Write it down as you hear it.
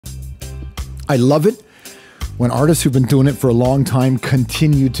I love it when artists who've been doing it for a long time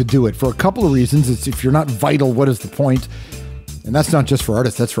continue to do it for a couple of reasons. It's if you're not vital, what is the point? And that's not just for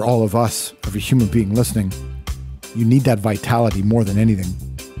artists, that's for all of us, every human being listening. You need that vitality more than anything.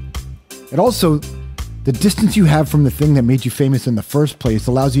 And also, the distance you have from the thing that made you famous in the first place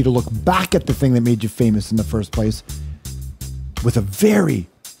allows you to look back at the thing that made you famous in the first place with a very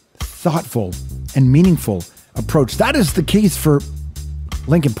thoughtful and meaningful approach. That is the case for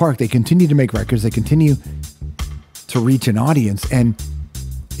Linkin Park. They continue to make records. They continue to reach an audience. And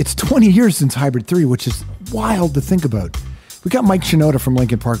it's 20 years since Hybrid 3, which is wild to think about. We got Mike Shinoda from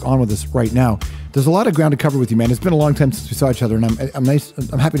Linkin Park on with us right now. There's a lot of ground to cover with you, man. It's been a long time since we saw each other, and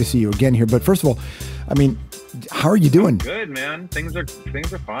I'm happy to see you again here. But first of all, I mean, how are you doing? Good, man. Things are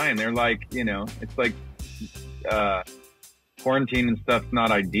fine. They're like, you know, it's like quarantine and stuff's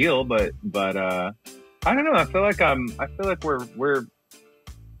not ideal, but I don't know. I feel like we're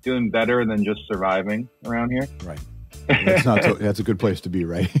doing better than just surviving around here. Right. That's a good place to be,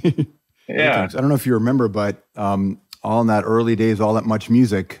 right? Yeah. I don't know if you remember, but all in that early days, all that Much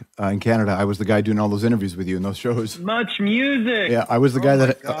Music in Canada, I was the guy doing all those interviews with you in those shows. Much Music. Yeah, I was the guy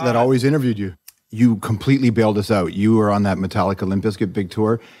that always interviewed you. You completely bailed us out. You were on that Metallica Limp Bizkit big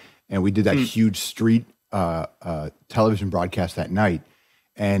tour, and we did that huge street television broadcast that night.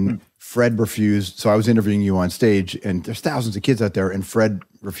 And Fred refused. So I was interviewing you on stage, and there's thousands of kids out there, and Fred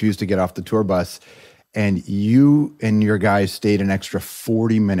refused to get off the tour bus. And you and your guys stayed an extra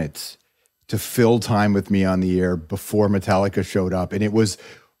 40 minutes to fill time with me on the air before Metallica showed up. And it was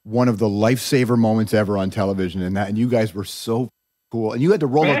one of the lifesaver moments ever on television. And you guys were so cool. And you had to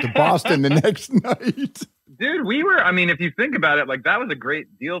roll up to Boston the next night. Dude, I mean, if you think about it, like that was a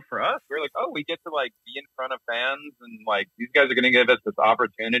great deal for us. We were like, oh, we get to like be in front of fans, and like these guys are going to give us this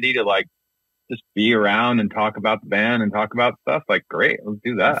opportunity to like just be around and talk about the band and talk about stuff. Like, great, let's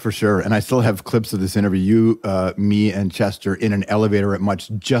do that. For sure. And I still have clips of this interview, me and Chester in an elevator at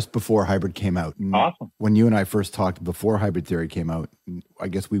Much just before Hybrid came out. And awesome. When you and I first talked before Hybrid Theory came out, I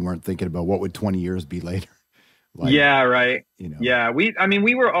guess we weren't thinking about what would 20 years be later. Like, yeah, right. You know. Yeah, we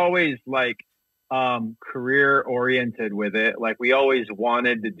were always like career oriented with it. Like we always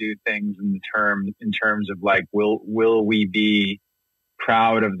wanted to do things in terms of like, will we be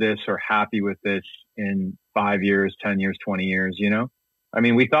proud of this or happy with this in 5 years, 10 years, 20 years, you know? I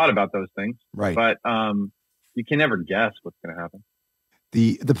mean, we thought about those things, right? But you can never guess what's going to happen.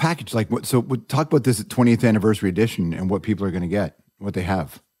 The package, like what? So we'll talk about this at 20th anniversary edition and what people are going to get, what they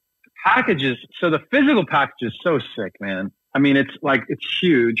have. Packages. So the physical package is so sick, man. I mean, it's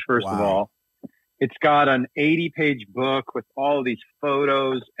huge. First of all, it's got an 80-page book with all of these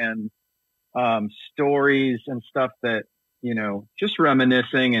photos and stories and stuff that, you know, just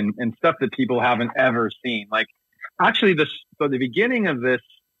reminiscing and stuff that people haven't ever seen. Like actually the beginning of this,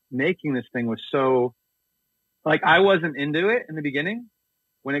 making this thing was so like, I wasn't into it in the beginning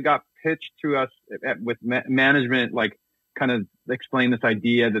when it got pitched to us with management, like kind of explained this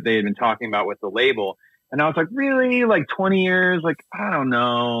idea that they had been talking about with the label. And I was like, really? Like 20 years? Like, I don't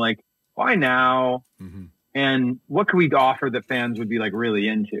know. Like, why now? Mm-hmm. And what could we offer that fans would be like really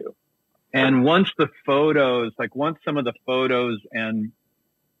into? And once some of the photos, and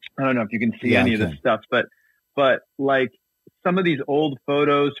I don't know if you can see any of this stuff, but like some of these old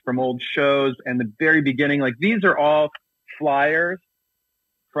photos from old shows and the very beginning, like these are all flyers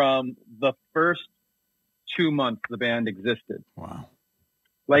from the first 2 months the band existed. Wow.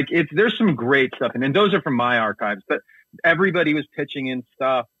 Like there's some great stuff. And those are from my archives, but everybody was pitching in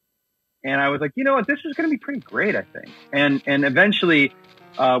stuff. And I was like, you know what, this is going to be pretty great, I think. And eventually,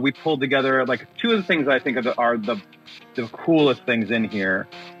 we pulled together like two of the things I think are the coolest things in here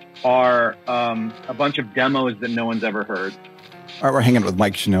are a bunch of demos that no one's ever heard. All right, we're hanging out with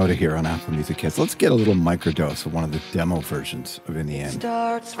Mike Shinoda here on Apple Music Kids. Let's get a little microdose of one of the demo versions of In the End.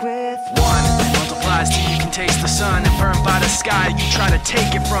 Starts with one, multiplies till you can taste the sun, and burned by the sky you try to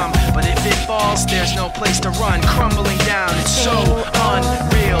take it from. But if it falls, there's no place to run. Crumbling down, it's so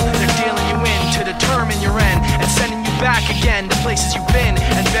unreal. They're dealing you in to determine your end, and sending you back again to places you've been,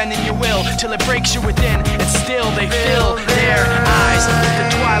 and bending your will till it breaks you within. And still they fill their eyes with the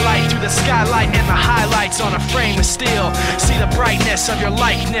twilight through the skylight and the highlights on a frame of steel. See the brightness of your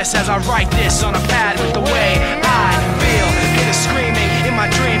likeness as I write this on a pad with the way I feel. Hear the screaming in my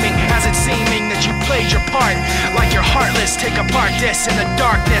dreaming as it's seeming that you played your part. Like you're heartless, take apart this in the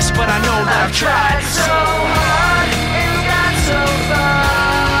darkness. But I know that I've tried so hard and got so far,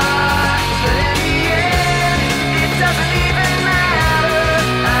 but in the end, it doesn't even matter.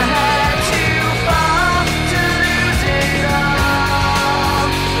 I had to fall to lose it all,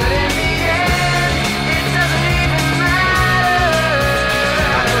 but in the end, it doesn't even matter.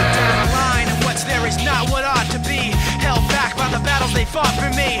 I look down the line and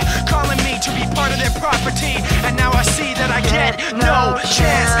property. And now I see that I get no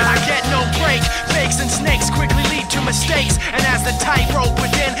chance, I get no break. Fakes and snakes quickly lead to mistakes, and as the tightrope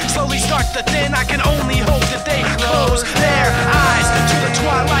within slowly starts to thin, I can only hope that they close their eyes to the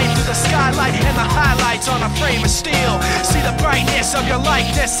twilight, through the skylight and the highlights on a frame of steel. See the brightness of your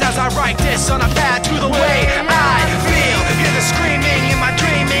likeness as I write this on a pad to the way I feel. Hear the screaming in my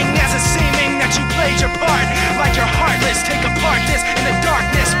dreaming as it's seeming that you played your part. Like you're heartless, take apart this in the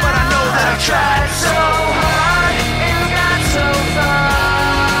darkness, but I know that I've tried so hard and got so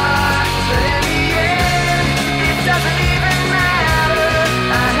far, but in the end, it doesn't even matter.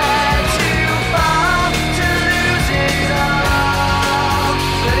 I had to fall to lose it all,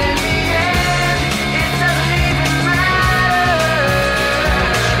 but in the end, it doesn't even matter.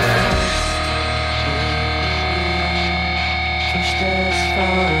 Pushed as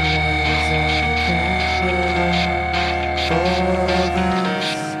far as I can go. For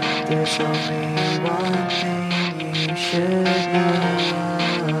this, there's only one thing you should know.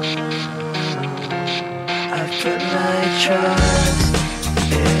 I've put my trust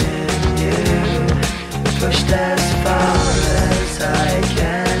in you, pushed as far as I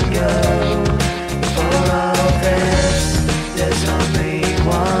can go. For all this, there's only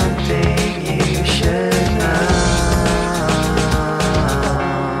one thing you should know.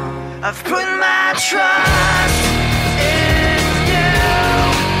 I've put my trust in you,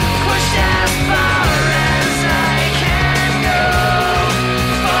 pushed as far as I can go.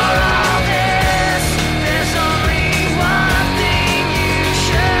 For all this, there's only one thing you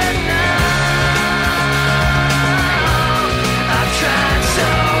should know. I've tried so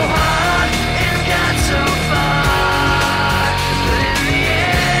hard and got so far, but in the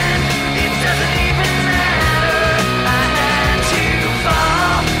end, it doesn't even matter. I had to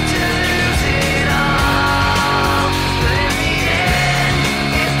fall to lose it all, but in the end,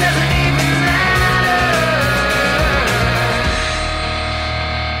 it doesn't even matter.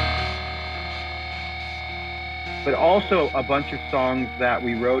 But also a bunch of songs that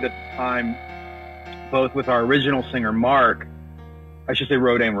we wrote at the time, both with our original singer Mark, I should say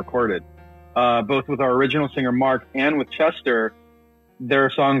wrote and recorded, both with our original singer Mark and with Chester. There are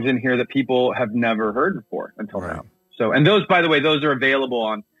songs in here that people have never heard before until now. So, and those, by the way, those are available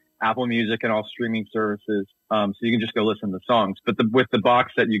on Apple Music and all streaming services. So you can just go listen to the songs. But with the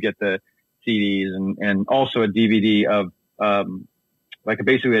box set, you get the CDs and also a DVD of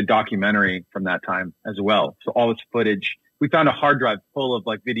basically a documentary from that time as well. So all this footage, we found a hard drive full of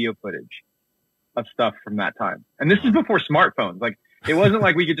like video footage of stuff from that time. And this is before smartphones. Like it wasn't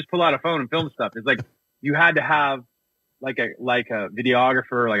like we could just pull out a phone and film stuff. It's like you had to have like a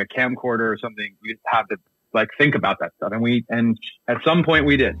videographer, like a camcorder or something. You have to like think about that stuff. And at some point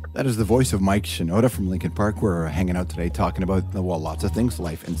we did. That is the voice of Mike Shinoda from Linkin Park. We're hanging out today talking about, well, lots of things,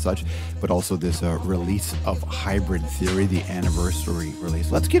 life and such, but also this release of Hybrid Theory, the anniversary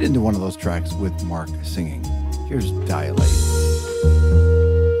release. Let's get into one of those tracks with Mark singing. Here's Dilate.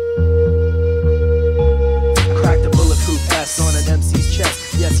 Crack the bulletproof S on an MC's chest.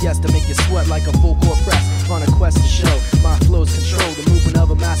 Yes, yes, to make you sweat like a full court press. On a quest to show my flows control the movement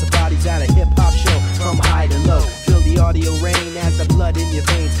of a massive bodies at a hip-hop show. From high to low, feel the audio rain as the blood in your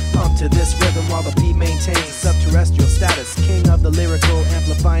veins. Pump to this rhythm while the beat maintains subterrestrial status. King of the lyrical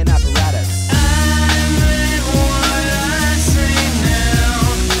amplifying apparatus. I'm with what I say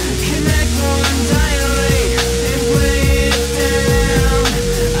now. Connect one, dilate, and play it down.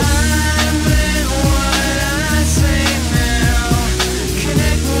 I'm with what I say now.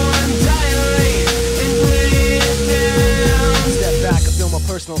 Connect one, dilate, and play it down. Step back, I feel my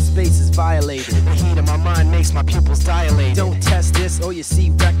personal space is violated. The heat of my mind makes my pupils dilate. Don't test this, or you see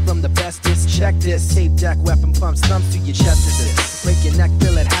wreck from the bestest. Check this, tape deck, weapon pumps, thumbs to your chest. This break your neck,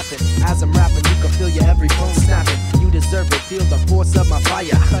 feel it happen. As I'm rapping, you can feel your every bone snapping. You deserve it, feel the force of my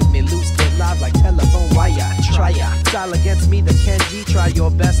fire. Cut me loose, get live like telephone wire. Try ya, style against me, the Kenji. Try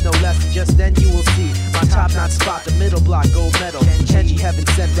your best, no less, just then you will see. My top-notch spot, the middle block, gold medal. Kenji, heaven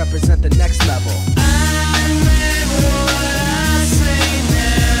sent, represent the next level. I'm with what I say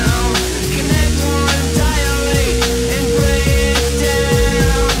now. Connect one, dilate, and play it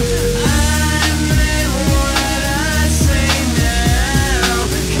down. I'm with what I say now.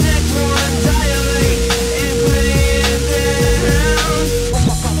 Connect one, dilate, and play it down.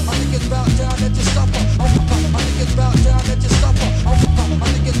 I think it's about time that you stop. I think it's about time that you stop. I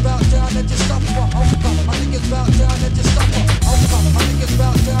think it's about time that you stop. I think it's about time that you stop. I think it's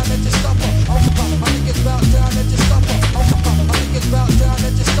about time that you stop. I think it's about time that you stop. I think it's about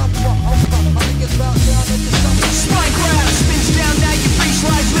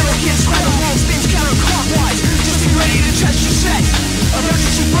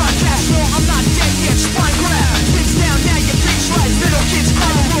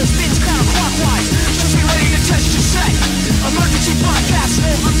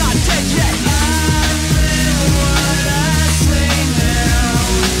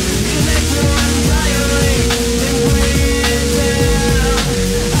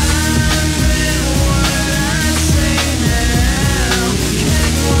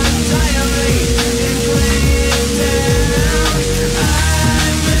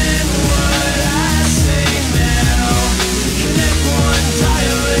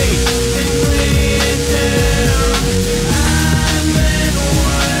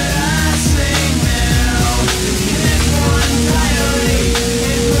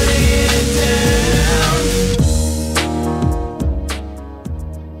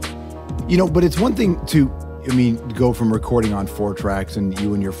You know, but it's one thing to, I mean, go from recording on 4 tracks and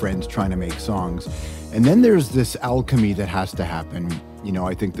you and your friends trying to make songs. And then there's this alchemy that has to happen. You know,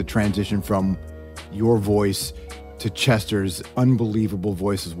 I think the transition from your voice to Chester's unbelievable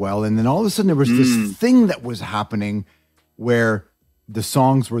voice as well. And then all of a sudden there was this thing that was happening where the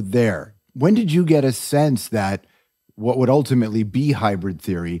songs were there. When did you get a sense that what would ultimately be Hybrid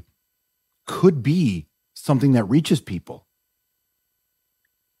Theory could be something that reaches people?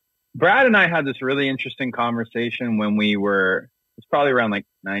 Brad and I had this really interesting conversation when it's probably around like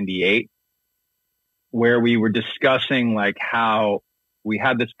 98, where we were discussing like how we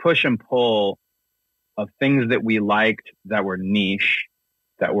had this push and pull of things that we liked that were niche,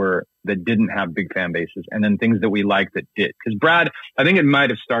 that didn't have big fan bases, and then things that we liked that did. Because Brad, I think it might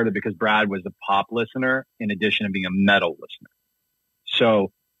have started because Brad was a pop listener in addition to being a metal listener.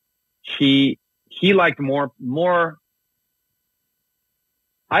 So he liked more.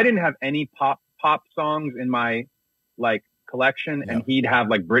 I didn't have any pop songs in my like collection, and he'd have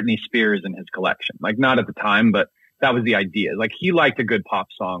like Britney Spears in his collection. Like not at the time, but that was the idea. Like he liked a good pop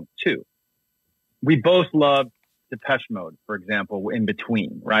song too. We both loved Depeche Mode, for example, in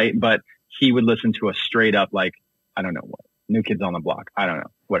between, right? But he would listen to a straight up, like, I don't know what, New Kids on the Block. I don't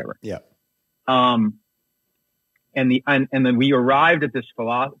know, whatever. Yeah. And then we arrived at this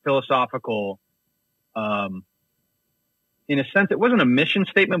philosophical, in a sense, it wasn't a mission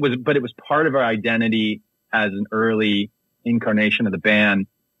statement, but it was part of our identity as an early incarnation of the band,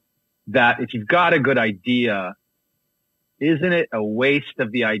 that if you've got a good idea, isn't it a waste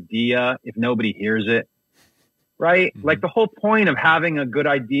of the idea if nobody hears it? Right? Mm-hmm. Like the whole point of having a good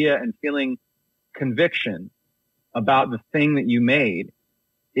idea and feeling conviction about the thing that you made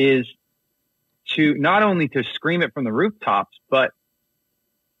is to not only to scream it from the rooftops, but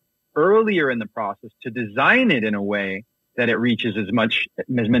earlier in the process to design it in a way that it reaches as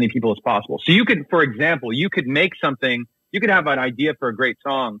many people as possible. So you could, for example, you could make something, you could have an idea for a great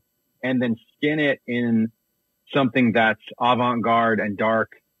song and then skin it in something that's avant-garde and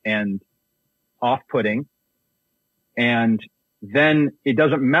dark and off-putting. And then it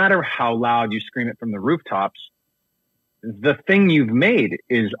doesn't matter how loud you scream it from the rooftops. The thing you've made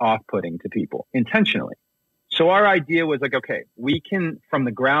is off-putting to people intentionally. So our idea was like, okay, we can, from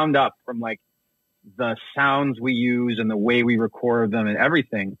the ground up, from like the sounds we use and the way we record them and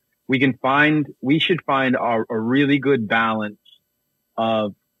everything, we should find a really good balance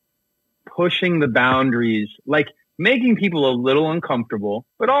of pushing the boundaries, like making people a little uncomfortable,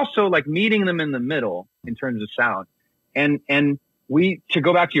 but also like meeting them in the middle in terms of sound. And to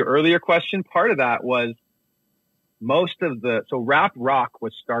go back to your earlier question, part of that was so rap rock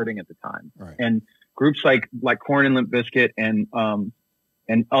was starting at the time, right. And groups like Korn and Limp Bizkit and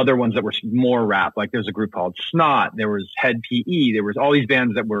other ones that were more rap, like there's a group called Snot, there was Head PE, there was all these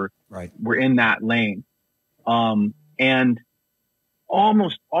bands that were in that lane. And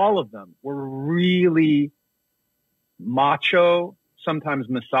almost all of them were really macho, sometimes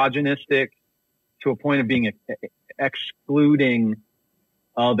misogynistic, to a point of being excluding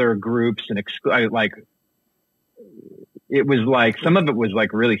other groups and it was like, some of it was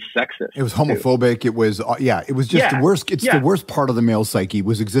like really sexist. It was homophobic. Too. It was, it was just the worst. It's the worst part of the male psyche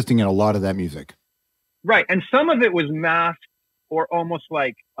was existing in a lot of that music. Right. And some of it was masked or almost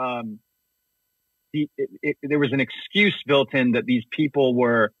like, there was an excuse built in that these people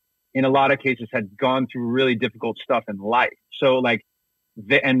were, in a lot of cases, had gone through really difficult stuff in life. So like,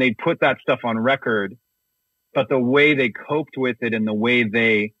 they put that stuff on record, but the way they coped with it and the way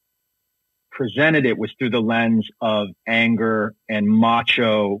they presented it was through the lens of anger and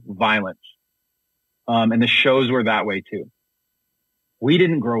macho violence. And the shows were that way too. We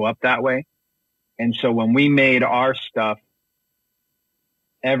didn't grow up that way. And so when we made our stuff,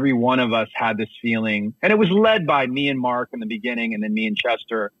 every one of us had this feeling, and it was led by me and Mark in the beginning and then me and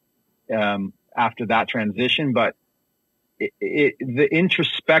Chester after that transition. But the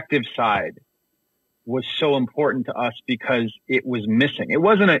introspective side was so important to us because it was missing. It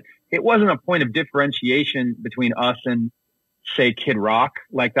wasn't a point of differentiation between us and, say, Kid Rock.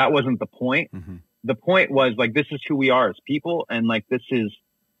 Like, that wasn't the point. Mm-hmm. The point was, like, this is who we are as people, and, like, this is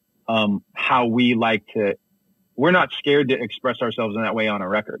how we like to – we're not scared to express ourselves in that way on a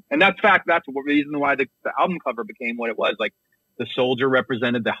record. And that's the reason why the album cover became what it was. Like, the soldier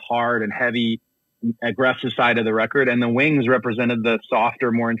represented the hard and heavy, aggressive side of the record, and the wings represented the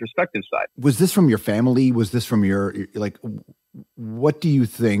softer, more introspective side. Was this from your family? Was this from your, like, what do you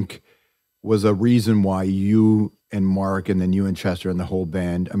think was a reason why you and Mark and then you and Chester and the whole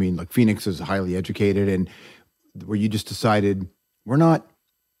band, I mean, like, Phoenix is highly educated, and where you just decided we're not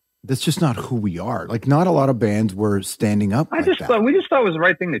That's just not who we are. Like, not a lot of bands were standing up. We just thought it was the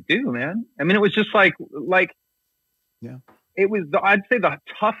right thing to do, man. I mean, it was just like, yeah. It was I'd say the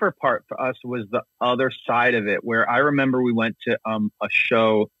tougher part for us was the other side of it, where I remember we went to a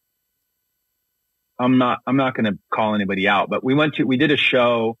show. I'm not going to call anybody out, but we did a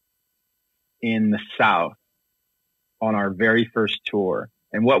show in the South on our very first tour.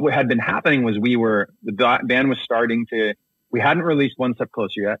 And what had been happening was the band was starting to, we hadn't released One Step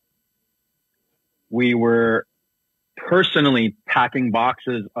Closer yet. We were personally packing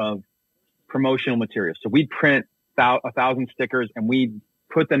boxes of promotional material. So we'd print 1,000 stickers and we'd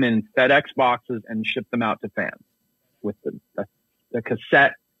put them in FedEx boxes and ship them out to fans with the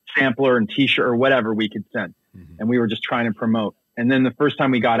cassette sampler and t-shirt or whatever we could send. Mm-hmm. And we were just trying to promote. And then the first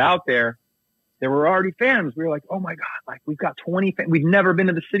time we got out there were already fans. We were like, oh my God, like we've got 20 fans. We've never been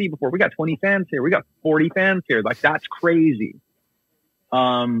to the city before. We got 20 fans here. We got 40 fans here. Like, that's crazy.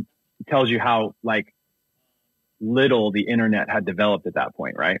 It tells you how like little the internet had developed at that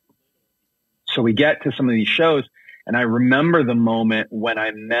point. Right. So we get to some of these shows and I remember the moment when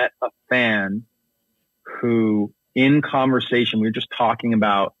I met a fan who in conversation, we were just talking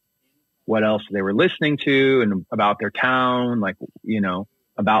about what else they were listening to and about their town, like, you know,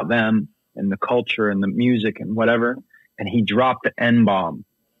 about them and the culture and the music and whatever. And he dropped the N-bomb.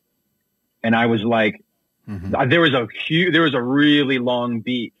 And I was like, there was a really long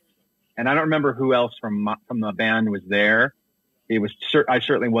beat. And I don't remember who else from the band was there. I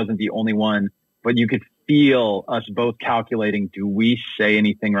certainly wasn't the only one, but you could feel us both calculating, do we say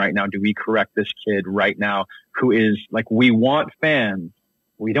anything right now? Do we correct this kid right now who is like, we want fans.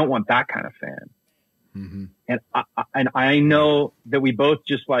 We don't want that kind of fan. Mm-hmm. And I know that we both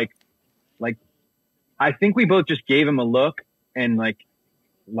just like, I think we both just gave him a look and like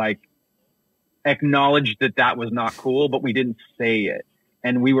acknowledged that was not cool, but we didn't say it.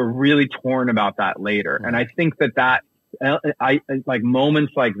 And we were really torn about that later. Right. And I think that I like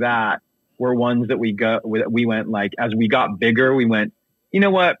moments like that were ones that we went like, as we got bigger, we went, you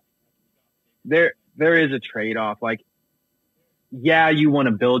know what? There is a trade-off. Like, yeah, you want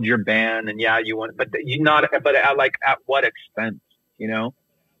to build your band and yeah, you want, but at what expense, you know?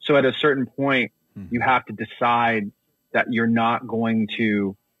 So at a certain point, you have to decide that you're not going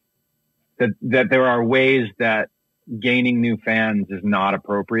to, that there are ways that gaining new fans is not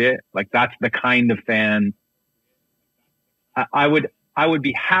appropriate. Like, that's the kind of fan I would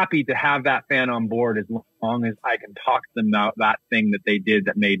be happy to have that fan on board as long as I can talk to them about that thing that they did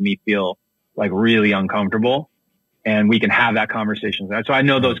that made me feel like really uncomfortable, and we can have that conversation. So I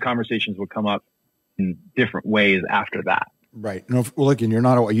know those conversations will come up in different ways after that. Right. No, well, look, and you're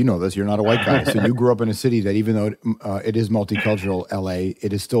not a white guy. So you grew up in a city that, even though it is multicultural, LA,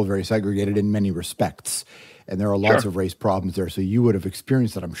 it is still very segregated in many respects. And there are lots of race problems there. So you would have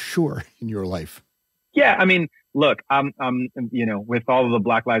experienced that, I'm sure, in your life. Yeah. I mean, look, I'm, you know, with all of the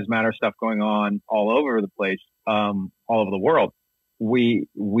Black Lives Matter stuff going on all over the place, all over the world, we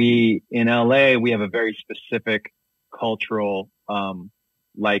in LA, we have a very specific cultural,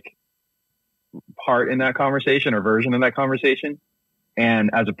 like, part in that conversation or version of that conversation. And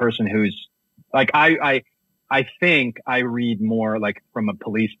as a person who's like, I think I read more like from a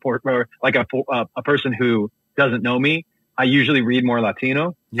police port, or like a person who doesn't know me. I usually read more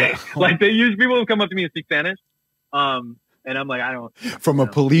Latino. Yeah. Like, people who come up to me and speak Spanish. And I'm like, I don't. From a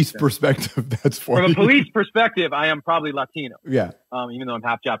police perspective, that's funny. From a police perspective, I am probably Latino. Yeah. Even though I'm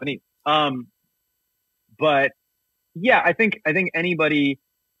half Japanese. But yeah, I think anybody,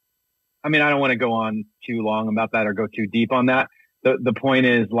 I mean, I don't want to go on too long about that or go too deep on that. The point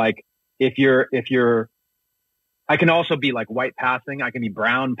is, like, if you're, I can also be like white passing. I can be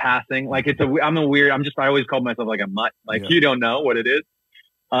brown passing. Like, I always called myself like a mutt. Like, you don't know what it is.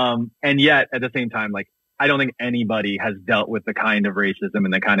 And yet at the same time, like, I don't think anybody has dealt with the kind of racism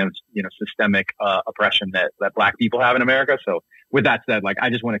and the kind of, you know, systemic oppression that Black people have in America. So with that said, like, I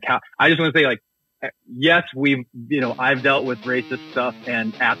just want to say, like, yes, I've dealt with racist stuff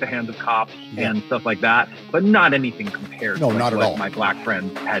and at the hands of cops and stuff like that, but not anything compared to not at what all. My Black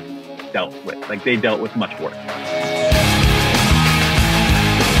friends had dealt with. Like, they dealt with much worse.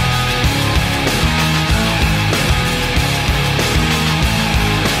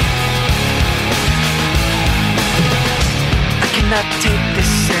 Not take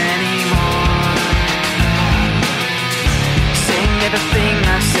this anymore. Saying everything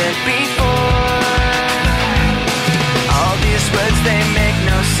I've said before. All these words, they make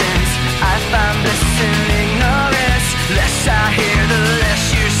no sense. I find bliss in ignorance. Less I hear, the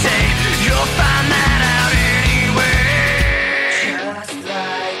less you say. You'll find that out anyway. Just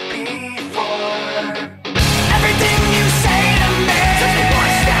like before. Everything you say to me. Just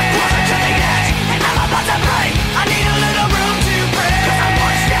one step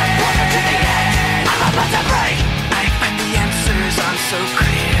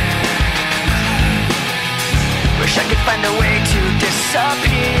wish I could find a way to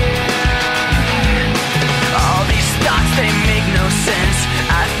disappear. All these thoughts, they make no sense.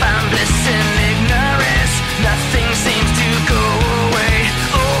 I found bliss in ignorance. Nothing seems to go away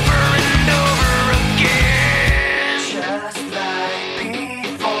over and over again. Just like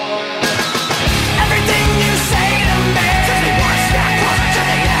before. Everything you say to me takes me one step closer to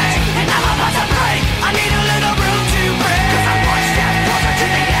the edge, and I'm about to break. I need a little room to break, 'cause I'm one step closer to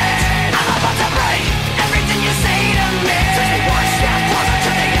the edge, and I'm about to break. Everything you say to me takes me one step closer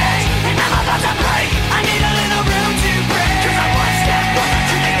to the edge, and I'm about to break. I need a little room to break, 'cause I'm one step closer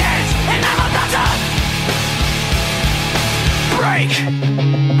to the edge, and I'm about to break. Break.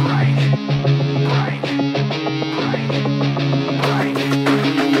 Break. Break. Break.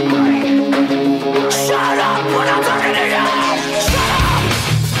 Break. Shut up when I'm talking to you. Shut up.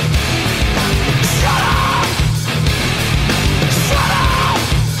 Shut up. Shut up.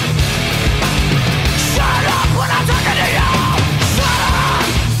 Shut up when I'm talking to you. Shut up.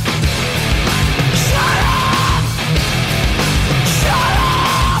 Shut up. Shut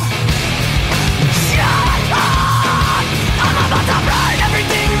up. Shut up. I'm about to break.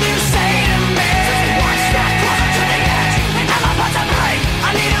 Everything you say to me takes me one step closer to the edge, and I'm about to break. I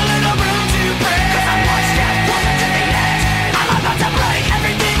need a little room to break, 'cause I'm one step closer to the edge. I'm about to break.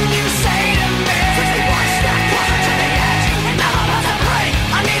 Everything you say to me takes me one step closer to the edge, and I'm about to break.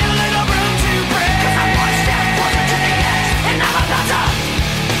 I need a little room to break, 'cause I'm one step closer to the edge, and I'm about to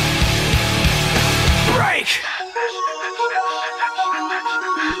break.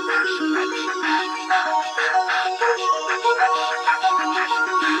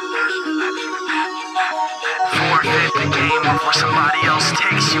 Forfeit the game before somebody else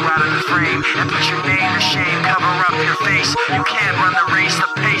takes you out of the frame and put your name to shame, cover up your face. You can't run the race, the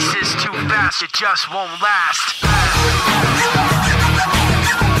pace is too fast, it just won't last.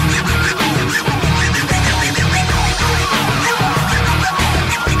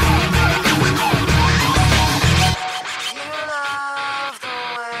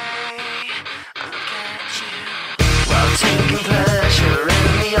 While taking pleasure in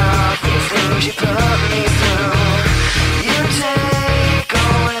the awful things you put me through, you take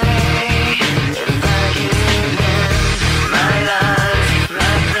away that you've been. My life,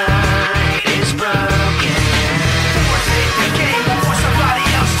 my pride is broken. Forfeit the game before somebody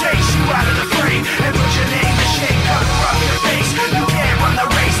else takes you out of the frame and put your name to shame, cover up your face. You can't run the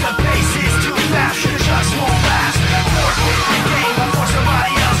race, the pace is too fast, it just won't last. Forfeit the game before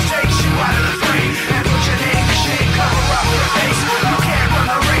somebody else takes you out of the frame and put your name to shame, cover up your face. You can't run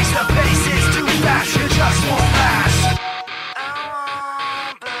the race, the pace is too fast, it just won't last. I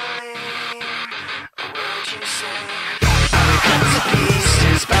won't believe a word you say. I'm cut to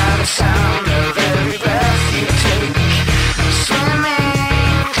pieces by the sound of every breath you take. I'm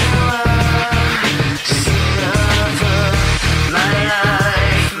swimming through a sea of hurt. My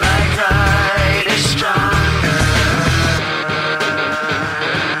life, my pride is stronger.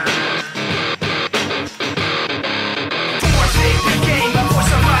 Forfeit the game before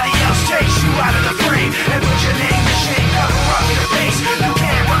somebody else takes you out of the frame and put your name to shame, cover up your face. You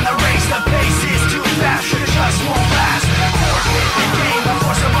can't run the race, the pace is too fast, it just won't last. Forfeit the game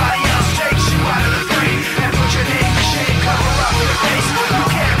before somebody else takes you out of the frame and put your name to shame, cover up your face. You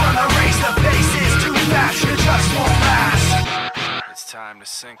can't run the race, the pace is too fast, it just won't last. It's time to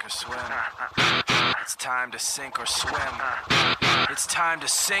sink or swim. It's time to sink or swim. It's time to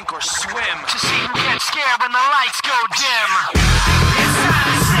sink or swim to see who gets scared when the lights go dim. It's time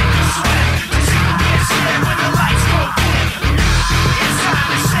to sink or swim to see who gets scared when the lights go dim. It's time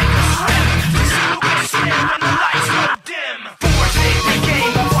to sink or swim to see who gets scared when the lights go dim. Forfeit the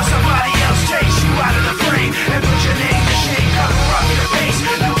game before somebody else takes you out of the frame and put your name to shame, cover up your face.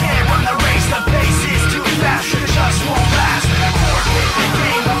 You can't run the race, the pace is too fast, it just won't last. Forfeit the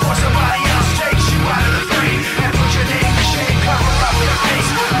game before somebody else takes you out of the frame and put your name to shame, cover up your face.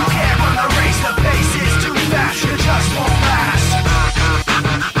 You can't run the race, the pace is too fast, it just won't last.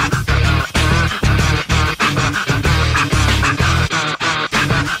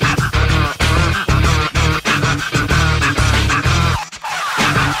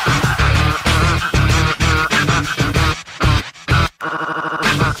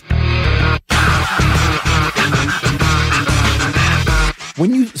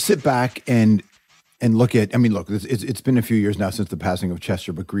 When you sit back and look at, I mean, look, it's been a few years now since the passing of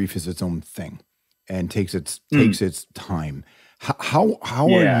Chester, but grief is its own thing and takes its time. How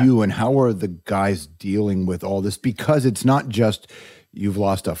are you and how are the guys dealing with all this? Because it's not just you've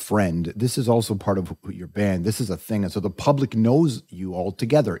lost a friend. This is also part of your band. This is a thing. And so the public knows you all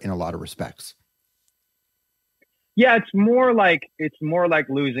together in a lot of respects. Yeah, it's more like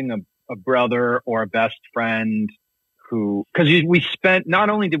losing a brother or a best friend who, because not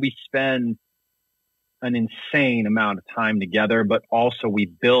only did we spend an insane amount of time together, but also we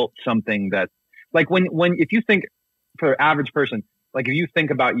built something that, like if you think, for an average person, like if you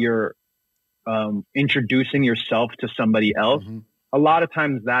think about your introducing yourself to somebody else, a lot of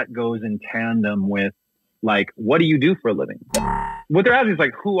times that goes in tandem with, like, what do you do for a living? What they're asking is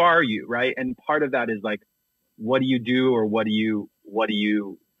like, who are you, right? And part of that is like, what do you do, or what are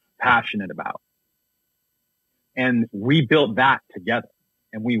you passionate about? And we built that together,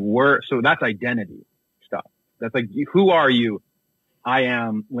 and so that's identity stuff. That's like, who are you? I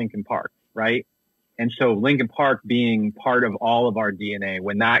am Linkin Park, right? And so Linkin Park being part of all of our DNA,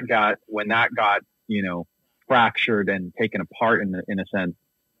 when that got, you know, fractured and taken apart in a sense,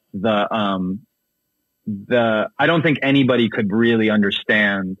 I don't think anybody could really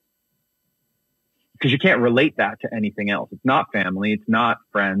understand, because you can't relate that to anything else. It's not family. It's not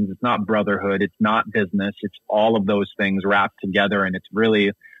friends. It's not brotherhood. It's not business. It's all of those things wrapped together. And it's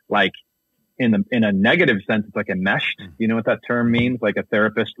really like, in a negative sense, it's like enmeshed. You know what that term means? Like a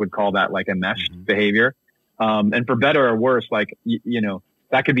therapist would call that like enmeshed behavior. And for better or worse, like, you know,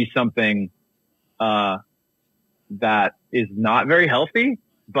 that could be something, that is not very healthy,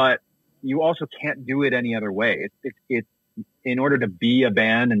 but you also can't do it any other way. It's in order to be a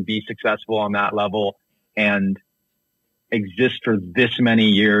band and be successful on that level and exist for this many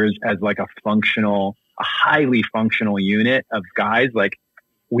years as like a highly functional unit of guys, like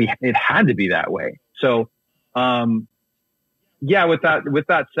it had to be that way. So, yeah, with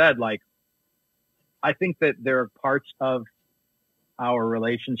that said, like, I think that there are parts of our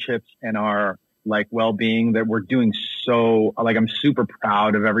relationships and our like well-being that we're doing. So like, I'm super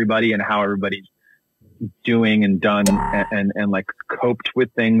proud of everybody and how everybody's doing and done and like coped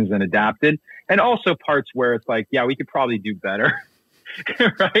with things and adapted. And also parts where it's like, yeah, we could probably do better.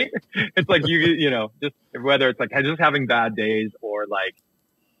 Right? It's like, you know, just whether it's like just having bad days or like,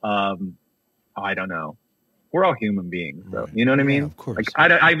 I don't know. We're all human beings, though. Right. You know what I mean? Yeah, of course. Like,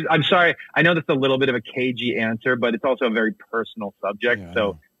 I'm sorry. I know that's a little bit of a cagey answer, but it's also a very personal subject. Yeah.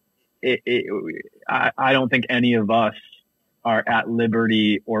 So I don't think any of us are at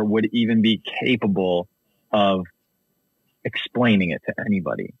liberty or would even be capable of explaining it to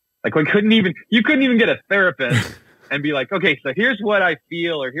anybody. Like, you couldn't even get a therapist and be like, okay, so here's what I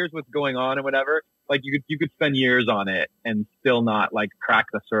feel, or here's what's going on, or whatever. Like, you could spend years on it and still not like crack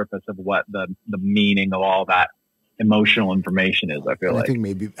the surface of what the meaning of all that emotional information is. I feel like.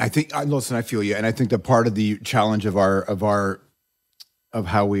 Listen, I feel you. And I think that part of the challenge of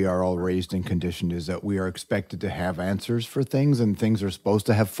how we are all raised and conditioned is that we are expected to have answers for things, and things are supposed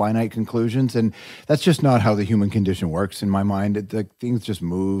to have finite conclusions. And that's just not how the human condition works in my mind. Things just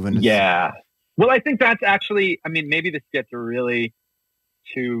move. And yeah. Well, I think that's actually, I mean, maybe this gets really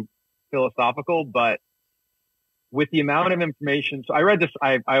too philosophical, but with the amount of information. So I read this,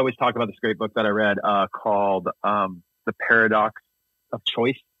 I always talk about this great book that I read called The Paradox of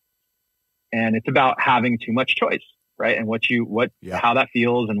Choice. And it's about having too much choice, right? And how that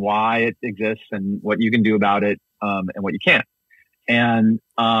feels and why it exists and what you can do about it, and what you can't. And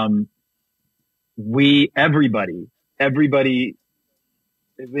everybody,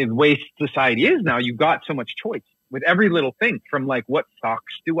 the way society is now, you've got so much choice with every little thing, from like, what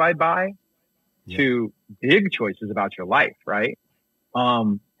socks do I buy, to big choices about your life, right?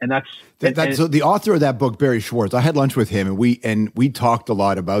 And so the author of that book, Barry Schwartz, I had lunch with him, and we talked a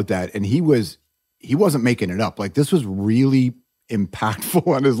lot about that, and he wasn't making it up. Like, this was really impactful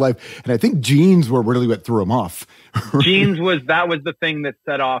on his life, and I think jeans were really what threw him off. Jeans was the thing that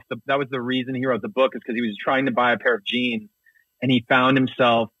set off that was the reason he wrote the book, is because he was trying to buy a pair of jeans, and he found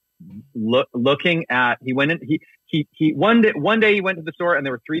himself looking at. One day he went to the store and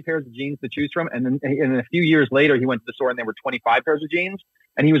there were 3 pairs of jeans to choose from, and then a few years later he went to the store and there were 25 pairs of jeans,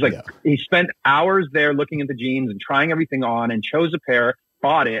 and he was like, he spent hours there looking at the jeans and trying everything on, and chose a pair,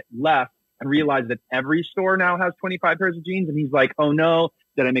 bought it, left, and realized that every store now has 25 pairs of jeans. And he's like, oh no,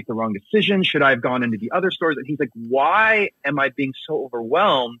 did I make the wrong decision? Should I have gone into the other stores? And he's like, why am I being so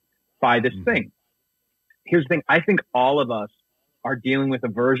overwhelmed by this thing? Here's the thing. I think all of us are dealing with a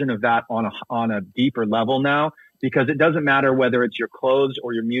version of that on a deeper level now, because it doesn't matter whether it's your clothes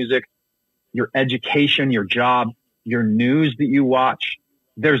or your music, your education, your job, your news that you watch.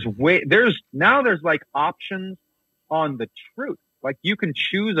 There's like options on the truth. Like, you can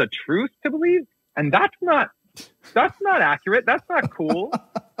choose a truth to believe, and that's not accurate. That's not cool.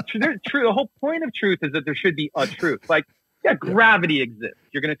 The whole point of truth is that there should be a truth. Like, gravity exists.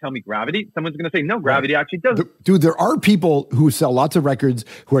 You're going to tell me gravity? Someone's going to say, no, gravity actually doesn't. Dude, there are people who sell lots of records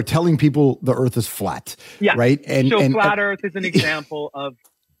who are telling people the earth is flat. Yeah. Right? Flat earth is an example of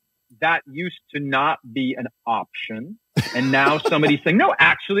that used to not be an option. And now somebody's saying, no,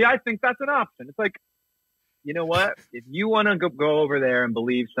 actually, I think that's an option. It's like, you know what? If you want to go over there and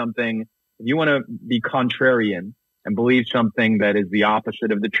believe something, if you want to be contrarian and believe something that is the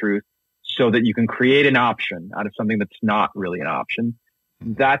opposite of the truth so that you can create an option out of something that's not really an option,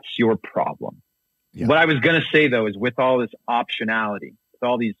 that's your problem. Yeah. What I was going to say, though, is with all this optionality, with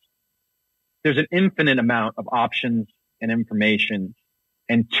all these, there's an infinite amount of options and information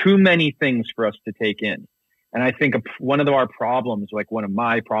and too many things for us to take in. And I think one of our problems, like one of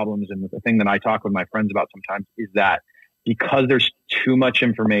my problems, and the thing that I talk with my friends about sometimes, is that because there's too much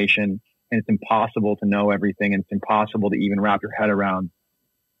information and it's impossible to know everything, and it's impossible to even wrap your head around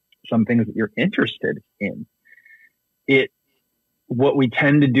some things that you're interested in, what we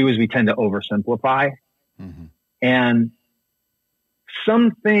tend to do is we tend to oversimplify. Mm-hmm. And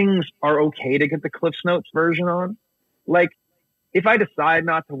some things are okay to get the Cliff's Notes version on. Like, if I decide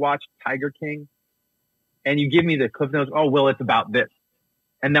not to watch Tiger King and you give me the Cliff Notes, oh, well, it's about this,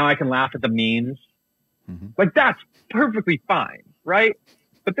 and now I can laugh at the memes. Mm-hmm. Like, that's perfectly fine, right?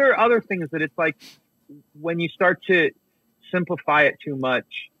 But there are other things that it's like, when you start to simplify it too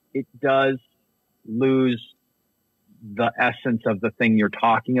much, it does lose the essence of the thing you're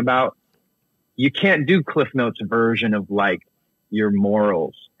talking about. You can't do Cliff Notes version of like your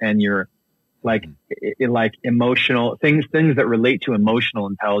morals and your like, like emotional things that relate to emotional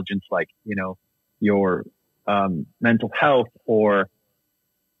intelligence, like, you know, your mental health, or,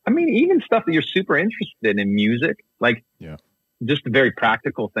 I mean, even stuff that you're super interested in music, like just a very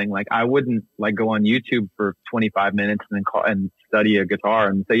practical thing. Like, I wouldn't like go on YouTube for 25 minutes and then call and study a guitar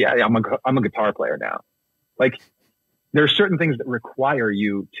and say, yeah, I'm a guitar player now. Like, there are certain things that require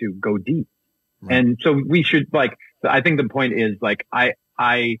you to go deep. Right. And so we should, like, I think the point is, like, I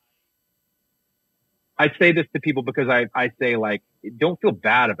say this to people because I say, like, don't feel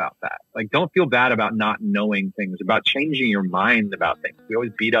bad about that. Like, don't feel bad about not knowing things, about changing your mind about things. We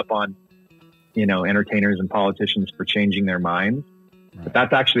always beat up on, you know, entertainers and politicians for changing their minds. Right. But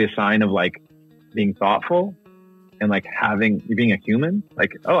that's actually a sign of, like, being thoughtful and, like, being a human.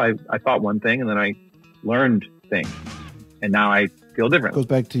 Like, oh, I thought one thing and then I learned things, and now I feel different. It goes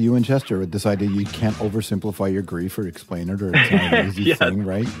back to you and Chester with this idea you can't oversimplify your grief or explain it, or it's not an easy thing,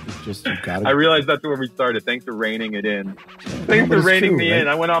 right? It's just, you've got to. I realized that's where we started. Thanks for reining it in. Thanks for reining me in.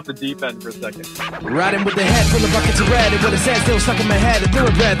 I went off the deep end for a second. Riding with the head full of buckets of red, and what it said still stuck in my head. A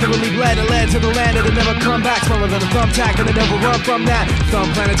thoroughbred, thoroughly bled, and led to the land, and it never come back. Smaller than a thumbtack, and it never run from that. Thumb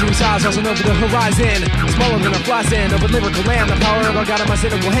planetary size, rising over the horizon. Smaller than a fly stand of a lyrical lamb. The power of I got in my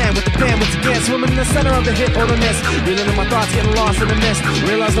cynical hand with the pen once again, swimming in the center of the hit or the miss. Reeling in my thoughts, getting lost in the mist.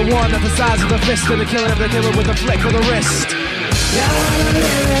 Realize the one at the size of the fist, and the killing of the killer with a flick of the wrist. I wanna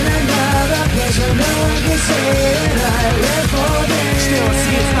live in another place where no one can say that I live for this. Still I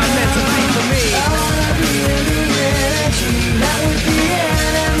see it's not meant to be for me. I wanna be in the energy, not with the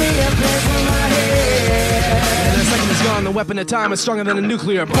enemy, a place for my head. And a second is gone, the weapon of time is stronger than a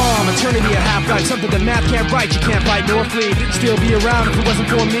nuclear bomb. Eternity a half-life, something that math can't write. You can't fight nor flee, still be around if it wasn't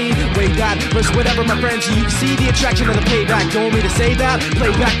for me. Weigh that versus whatever, my friends. You can see the attraction of the payback. Don't want me to say that?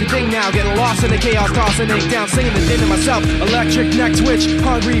 Play back the thing now, getting lost in the chaos, tossing ink down, singing the din to myself. Electric neck twitch,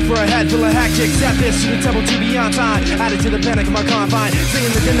 hungry for a head full of hectic. Set this to the temple to be on time, added to the panic of my confine,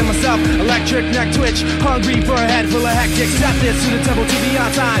 singing the din to myself. Electric neck twitch, hungry for a head full of hectic. Set this to the temple to be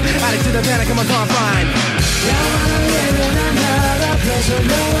on time, added to the panic of my confine. I wanna live in another place where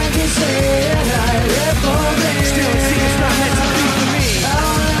no one can say that I live for this. Still see it's not meant to be for me. I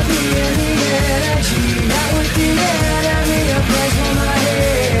wanna be in the energy, not with the enemy, a place for my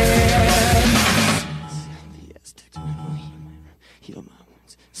head. The Aztec moon will heal my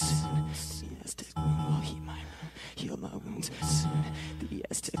wounds soon. The Aztec moon will heal my wounds soon. The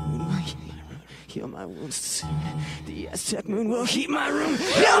Aztec moon will heal my wounds soon. The Aztec moon will heal my room,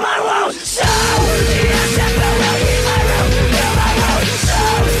 heal my wounds soon. The Aztec moon will heal my room, heal my wounds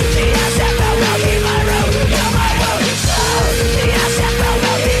soon. The Aztec moon will heal my room, heal my wounds soon. The Aztec moon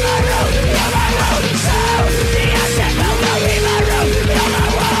will heal my room, heal my wounds soon. The Aztec moon will heal my room, heal my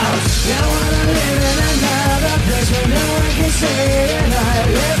wounds. I wanna live in another place where no one can say that I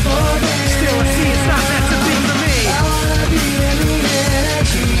live for this. Still see it's not meant to be for me. I wanna be in the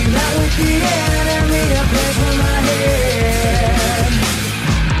energy, not with the enemy, a place for my head.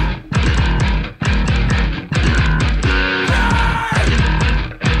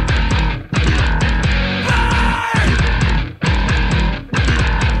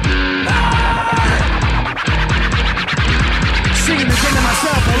 Singing the din to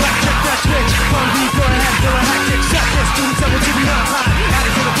myself, electric that switch, hungry for a head full of hectic. Set this to the temple to be on time,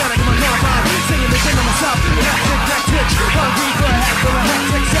 added to the panic of my confine, singing the din to myself, electric that switch, hungry for a head full of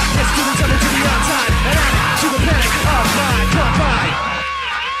hectic. Set Just do the double to the on time and act to the panic of my confine.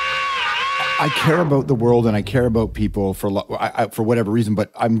 I care about the world and I care about people for whatever reason,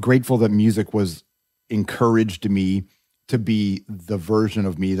 but I'm grateful that music was encouraged me to be the version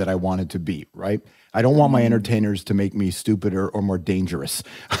of me that I wanted to be, right? I don't want my entertainers to make me stupider or more dangerous.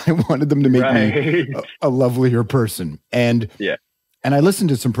 I wanted them to make me a lovelier person. And I listened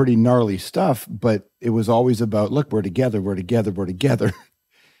to some pretty gnarly stuff, but it was always about, look, we're together, we're together, we're together.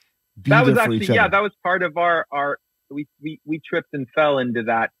 That was actually, that was part of our we tripped and fell into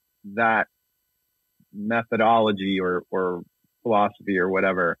that methodology or philosophy or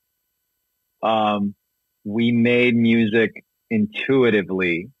whatever. We made music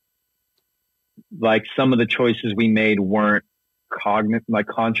intuitively. Like some of the choices we made weren't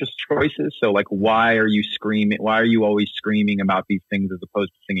conscious choices. So like, why are you screaming? Why are you always screaming about these things as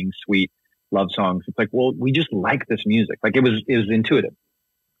opposed to singing sweet love songs? It's like, well, we just like this music. Like it was intuitive.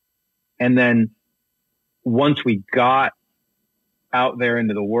 And then once we got out there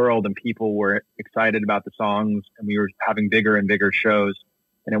into the world and people were excited about the songs and we were having bigger and bigger shows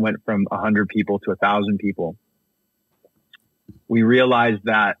and it went from 100 people to 1,000 people, we realized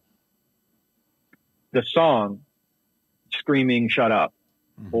that the song screaming, shut up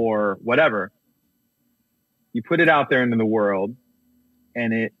or whatever, you put it out there into the world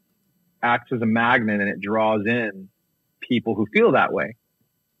and it acts as a magnet and it draws in people who feel that way.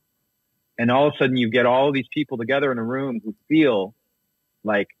 And all of a sudden you get all these people together in a room who feel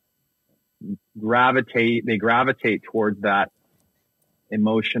like they gravitate towards that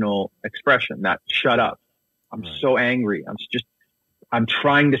emotional expression, that shut up. I'm so angry. I'm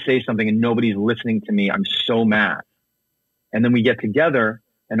trying to say something and nobody's listening to me. I'm so mad. And then we get together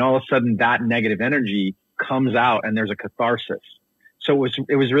and all of a sudden that negative energy comes out and there's a catharsis. So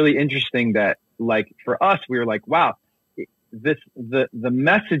it was really interesting that like for us, we were like, wow, the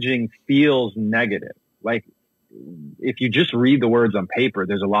messaging feels negative. Like if you just read the words on paper,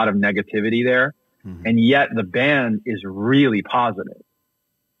 there's a lot of negativity there. And yet the band is really positive.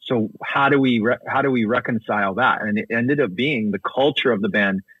 So how do we reconcile that? And it ended up being the culture of the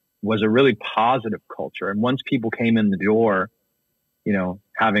band was a really positive culture. And once people came in the door, you know,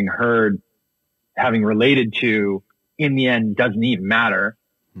 having related to, in the end, doesn't even matter.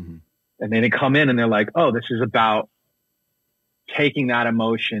 And then they come in and they're like, oh, this is about taking that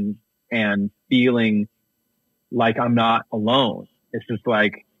emotion and feeling like I'm not alone. It's just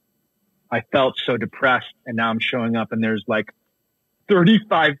like, I felt so depressed and now I'm showing up and there's like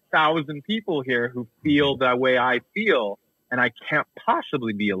 35,000 people here who feel the way I feel and I can't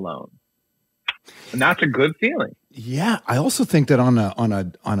possibly be alone. And that's a good feeling. Yeah. I also think that on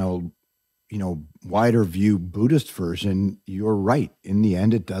a you know, wider view Buddhist version, you're right. In the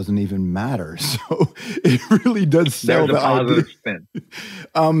end, it doesn't even matter. So it really does sell the idea.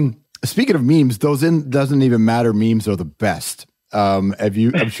 Spin. Speaking of memes, those doesn't even matter memes are the best. I'm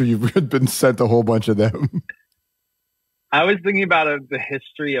sure you've been sent a whole bunch of them. I was thinking about the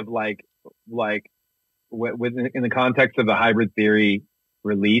history of like in the context of the hybrid theory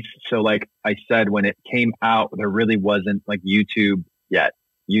release. So like I said, when it came out, there really wasn't like YouTube yet.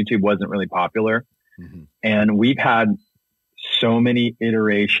 YouTube wasn't really popular. And we've had so many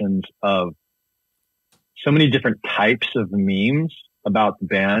iterations of so many different types of memes about the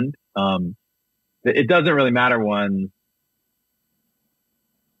band. It doesn't really matter. Ones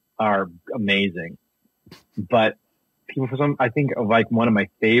are amazing, but people, I think of like one of my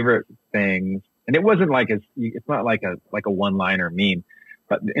favorite things, and it wasn't like it's not like a one-liner meme,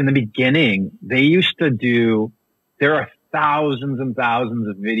 but in the beginning, they used to do, there are thousands and thousands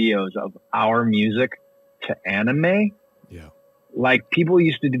of videos of our music to anime. Yeah. Like people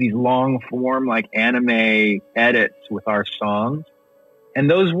used to do these long form, like anime edits with our songs. And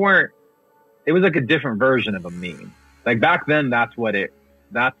those weren't, it was like a different version of a meme. Like back then, that's what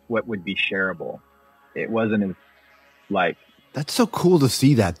would be shareable. It wasn't as like. That's so cool to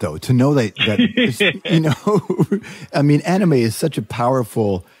see that though, to know that you know, I mean, anime is such a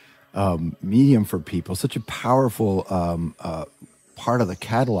powerful medium for people, such a powerful part of the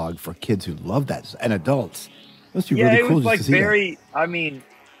catalog for kids who love that and adults. It must be really cool. It was like to see very, that. I mean,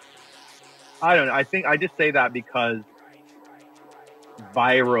 I don't know. I think I just say that because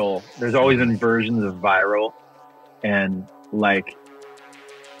viral, there's always been versions of viral. And like,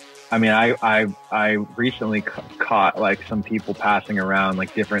 I mean, I recently caught like some people passing around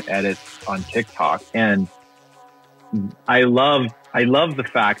like different edits on TikTok, and I love the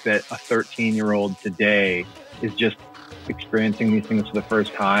fact that a 13-year-old today is just experiencing these things for the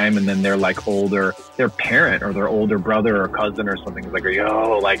first time, and then they're like older, their parent or their older brother or cousin or something is like,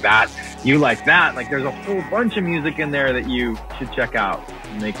 yo, like that, you like that. Like there's a whole bunch of music in there that you should check out.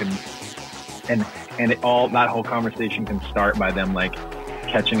 And they can, and it all, that whole conversation can start by them like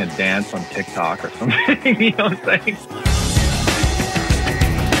catching a dance on TikTok or something. You know what I'm saying?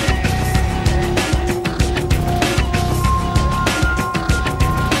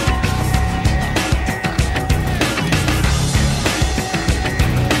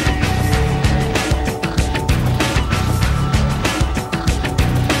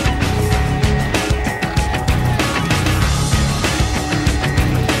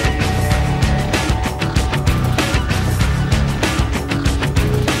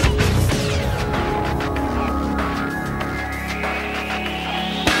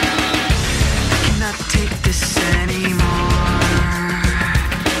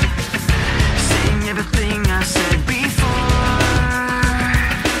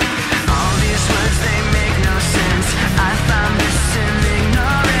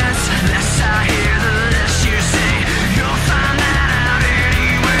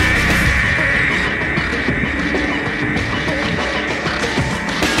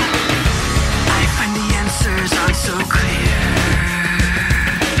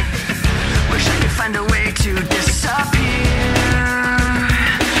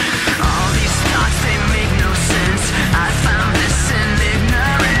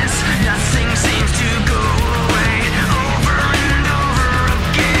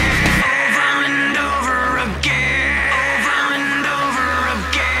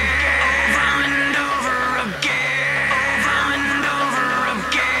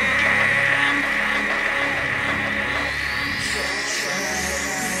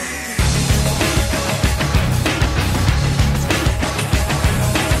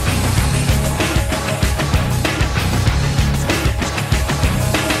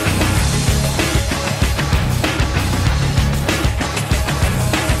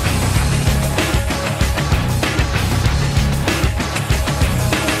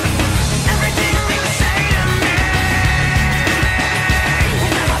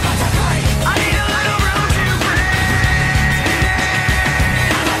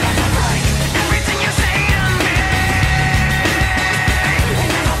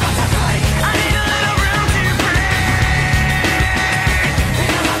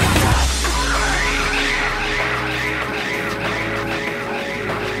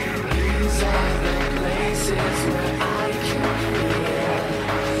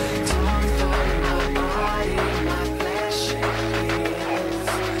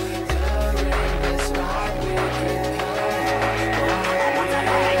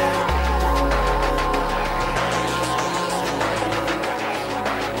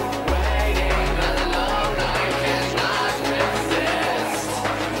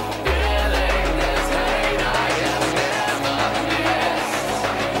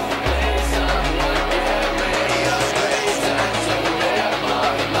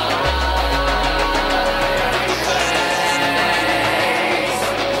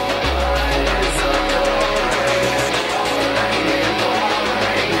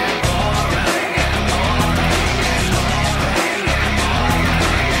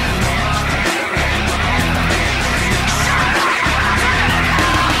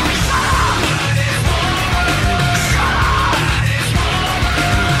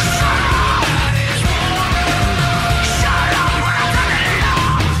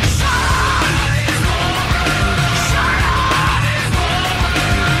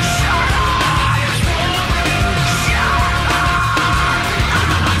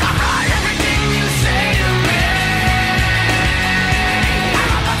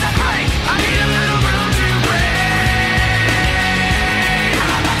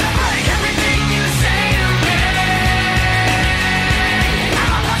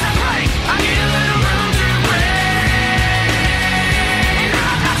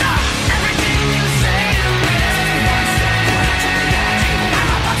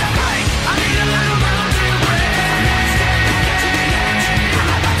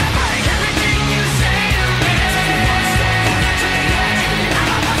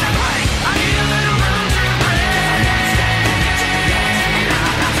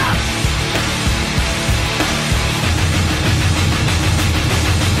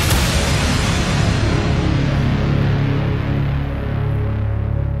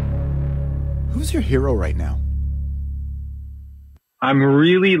 Who's your hero right now? I'm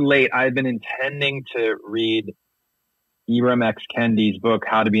really late. I've been intending to read Ibram X. Kendi's book,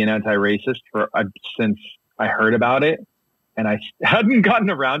 How to Be an Anti-Racist, since I heard about it. And I hadn't gotten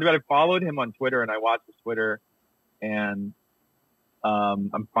around to it. I followed him on Twitter and I watched his Twitter and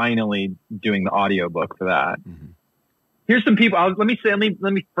I'm finally doing the audiobook for that. Mm-hmm. Here's some people. Let me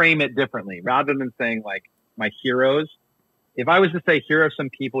frame it differently. Rather than saying like my heroes, if I was to say here are some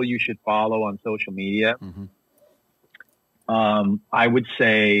people you should follow on social media, I would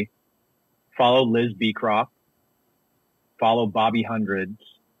say follow Liz Beecroft, follow Bobby Hundreds,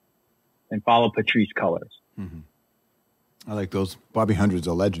 and follow Patrice Cullors. Mm-hmm. I like those. Bobby Hundreds,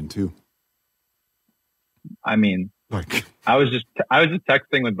 a legend too. I mean, like I was just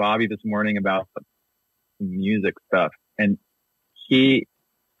texting with Bobby this morning about some music stuff, and he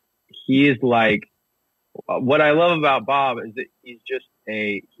is like, what I love about Bob is that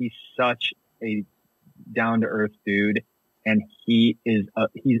he's such a down to earth dude, and he's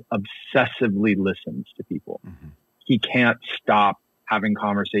obsessively listens to people. Mm-hmm. He can't stop having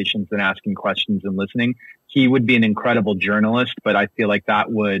conversations and asking questions and listening. He would be an incredible journalist, but I feel like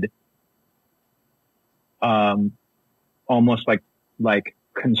that would almost like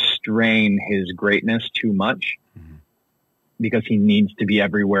constrain his greatness too much, because he needs to be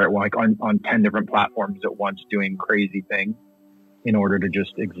everywhere, like on 10 different platforms at once, doing crazy things in order to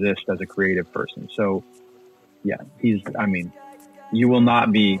just exist as a creative person. So yeah, you will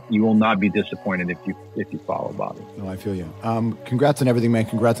not be disappointed if you follow Bobby. No, I feel you. Congrats on everything, man.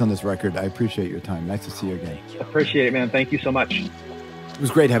 Congrats on this record. I appreciate your time. Nice to see you again. Appreciate it, man. Thank you so much. It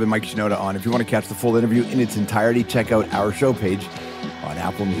was great having Mike Shinoda on. If you want to catch the full interview in its entirety, check out our show page on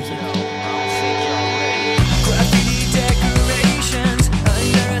Apple Music.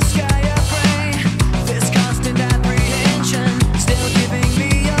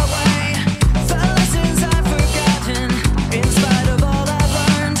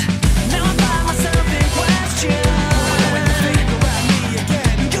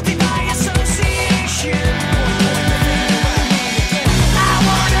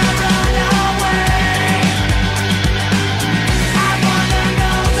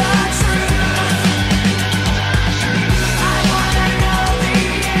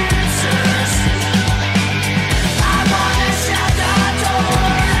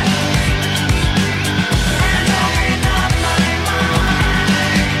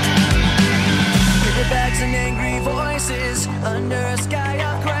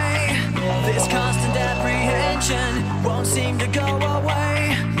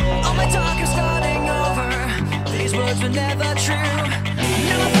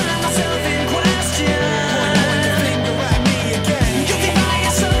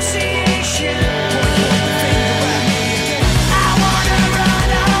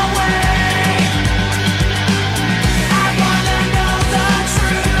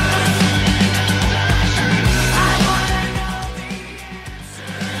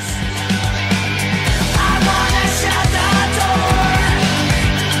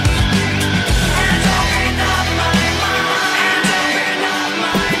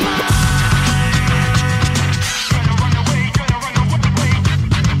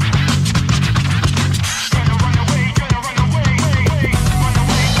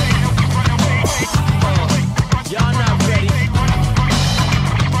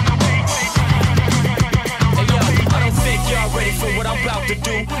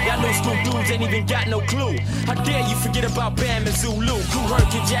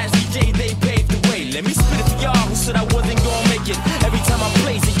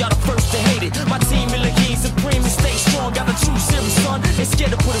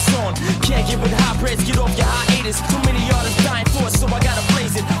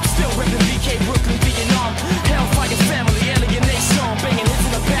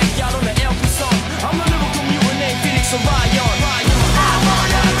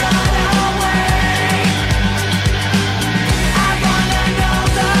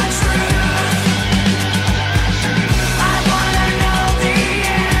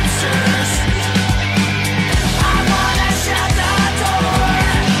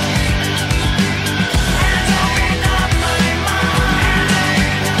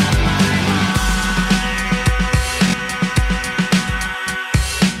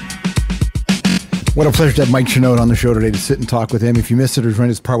 What a pleasure to have Mike Shinoda on the show today to sit and talk with him. If you missed it or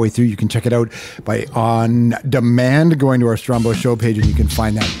joined us partway through, you can check it out by on demand, going to our STROMBO show page, and you can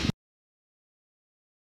find that